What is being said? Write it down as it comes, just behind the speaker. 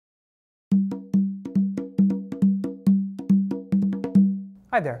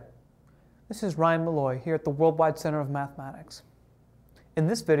Hi there, this is Ryan Malloy here at the Worldwide Center of Mathematics. In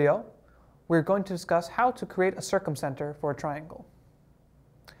this video, we're going to discuss how to create a circumcenter for a triangle.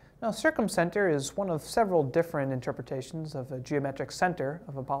 Now, a circumcenter is one of several different interpretations of a geometric center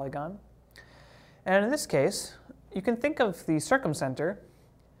of a polygon. And in this case, you can think of the circumcenter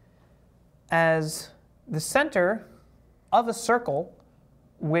as the center of a circle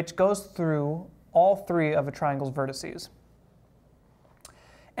which goes through all three of a triangle's vertices.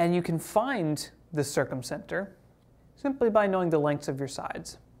 And you can find this circumcenter simply by knowing the lengths of your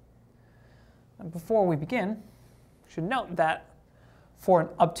sides. And before we begin, you should note that for an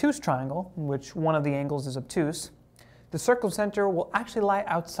obtuse triangle, in which one of the angles is obtuse, the circumcenter will actually lie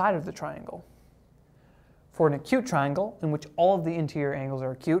outside of the triangle. For an acute triangle, in which all of the interior angles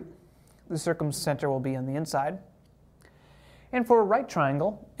are acute, the circumcenter will be on the inside. And for a right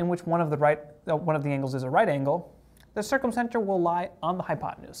triangle, in which one of the angles is a right angle, the circumcenter will lie on the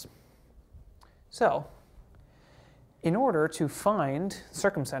hypotenuse. So, in order to find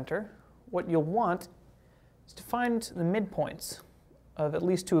circumcenter, what you'll want is to find the midpoints of at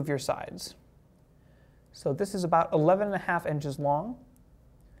least two of your sides. So this is about 11.5 inches long.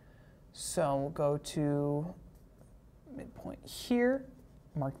 So we'll go to midpoint here,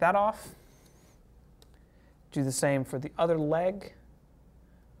 mark that off. Do the same for the other leg.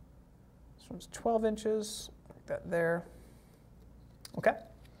 This one's 12 inches. That there. Okay.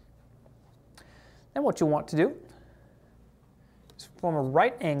 Then what you want to do is form a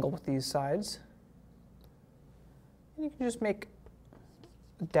right angle with these sides. And you can just make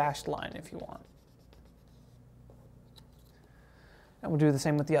a dashed line if you want. And we'll do the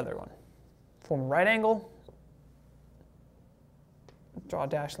same with the other one. Form a right angle, draw a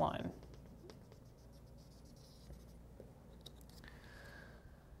dashed line.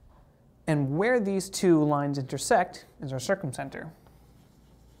 And where these two lines intersect is our circumcenter.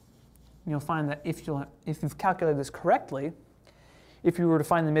 You'll find that if you've calculated this correctly, if you were to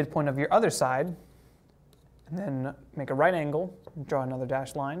find the midpoint of your other side, and then make a right angle, draw another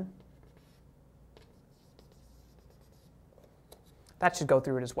dashed line, that should go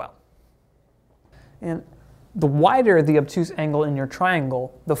through it as well. And the wider the obtuse angle in your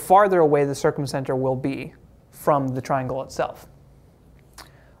triangle, the farther away the circumcenter will be from the triangle itself.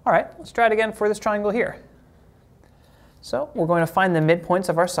 All right, let's try it again for this triangle here. So we're going to find the midpoints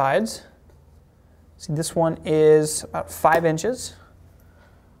of our sides. See, this one is about 5 inches.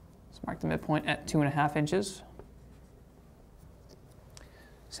 Let's mark the midpoint at 2.5 inches.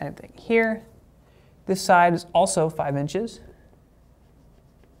 Same thing here. This side is also 5 inches.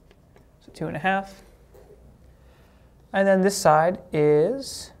 So 2.5. And then this side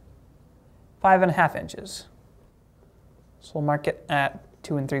is 5.5 inches. So we'll mark it at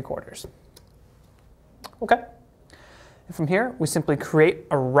 2 3/4. Okay. And from here, we simply create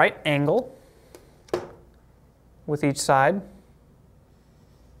a right angle with each side.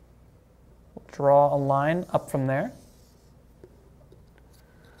 We'll draw a line up from there.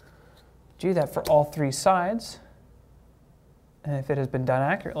 Do that for all three sides. And if it has been done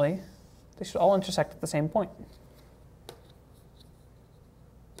accurately, they should all intersect at the same point.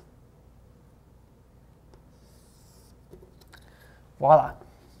 Voila.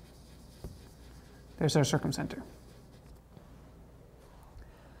 There's our circumcenter.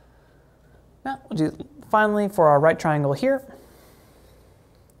 Now we'll do finally for our right triangle here.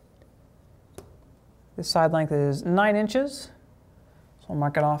 This side length is 9 inches. So I'll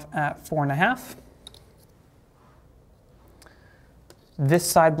mark it off at 4.5. This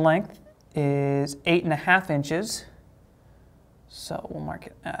side length is 8.5 inches. So we'll mark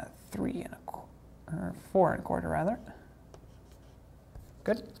it at 4.25 rather.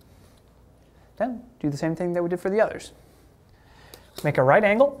 Good. Then do the same thing that we did for the others. Make a right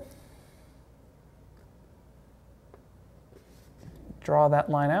angle. Draw that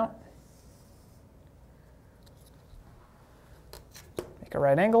line out. Make a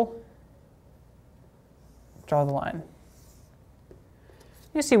right angle. Draw the line.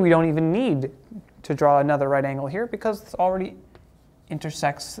 You see we don't even need to draw another right angle here because it already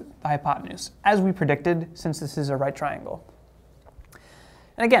intersects the hypotenuse, as we predicted since this is a right triangle.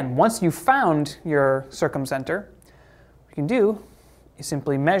 And again, once you've found your circumcenter, what you can do is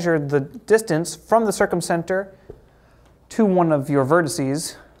simply measure the distance from the circumcenter to one of your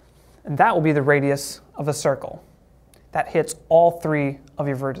vertices, and that will be the radius of a circle. That hits all three of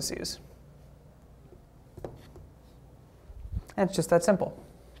your vertices. And it's just that simple.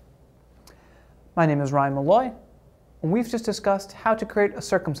 My name is Ryan Malloy, and we've just discussed how to create a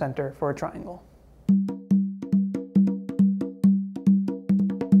circumcenter for a triangle.